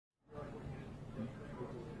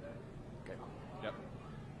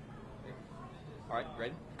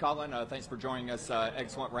Collin, thanks for joining us.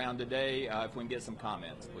 Excellent round today. If we can get some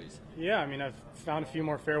comments, please. Yeah, I mean, I've found a few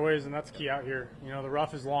more fairways, and that's key out here. You know, the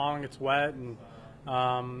rough is long, it's wet, and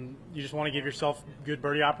you just want to give yourself good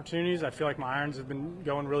birdie opportunities. I feel like my irons have been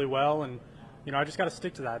going really well, and, you know, I just got to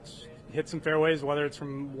stick to that. Just hit some fairways, whether it's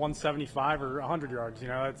from 175 or 100 yards. You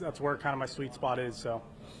know, that's where kind of my sweet spot is, so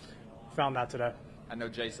found that today. I know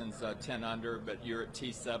Jason's 10 under, but you're at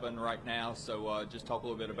T7 right now, so just talk a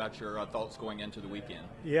little bit about your thoughts going into the weekend.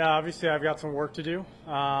 Yeah, obviously I've got some work to do. A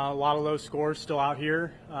lot of low scores still out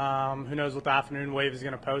here. Who knows what the afternoon wave is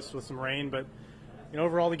going to post with some rain, but you know,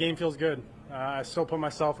 overall the game feels good. I still put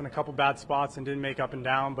myself in a couple bad spots and didn't make up and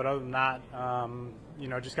down, but other than that, you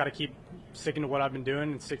know, just got to keep sticking to what I've been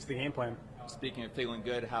doing and stick to the game plan. Speaking of feeling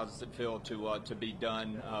good, how does it feel to be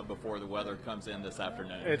done before the weather comes in this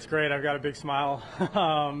afternoon? It's great. I've got a big smile.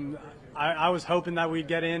 I was hoping that we'd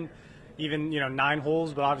get in even 9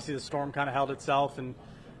 holes, but obviously the storm kind of held itself, and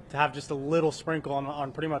to have just a little sprinkle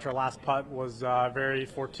on pretty much our last putt was very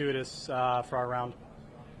fortuitous for our round.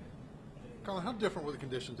 Collin, how different were the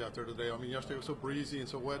conditions out there today? I mean, yesterday was so breezy and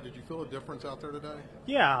so wet. Did you feel a difference out there today?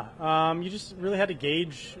 Yeah, you just really had to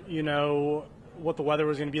gauge, what the weather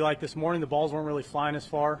was going to be like this morning. The balls weren't really flying as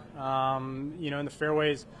far. In the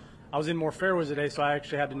fairways, I was in more fairways today, so I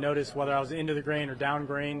actually had to notice whether I was into the grain or down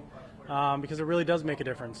grain, because it really does make a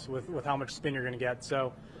difference with how much spin you're going to get.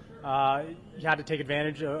 So you had to take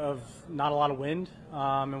advantage of not a lot of wind,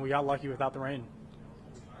 and we got lucky without the rain.